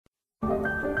Fuck.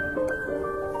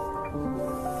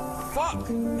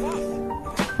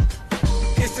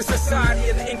 It's the society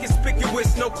of the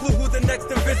inconspicuous. No clue who the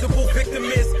next invisible victim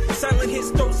is. Silent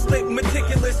hits don't slip,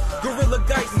 meticulous. Guerrilla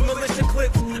guys, militia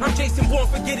clips. I'm Jason Bourne,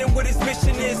 forgetting what his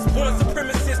mission is. Born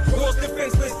supremacist, world's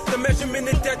defenseless. The measurement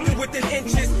of death within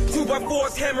inches.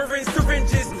 2x4s, hammering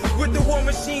syringes. With the war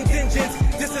machine's engines.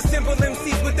 Disassemble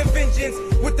MCs with a vengeance.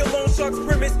 With the loan shark's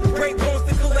premise. Break bones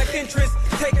to collect interest.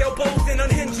 Take elbows and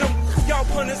unhinge them. Y'all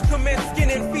punters command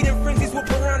skinning. Feeding frenzies with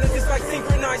piranhas. It's like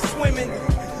synchronized swimming.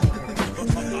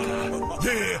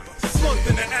 Yeah, slumped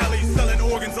in the alley, selling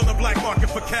organs on the black market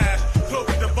for cash.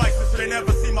 Cloaking devices so they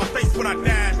never see my face when I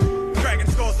dash. Dragging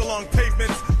skulls along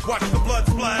pavements, watch the blood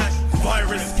splash.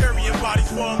 Virus, carrying bodies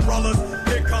for umbrellas.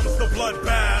 Here comes the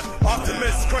bloodbath.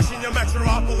 Optimus, crushing your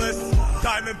metropolis.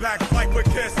 Diamondback fight with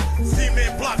kiss.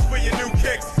 Cement blocks for your new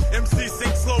kicks. MC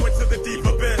sink slow into the deep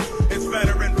abyss. It's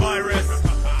veteran virus.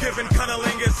 Giving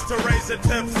cunnilingus to razor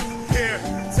tips. Here,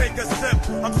 take a sip.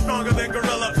 I'm stronger than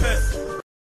gorilla piss.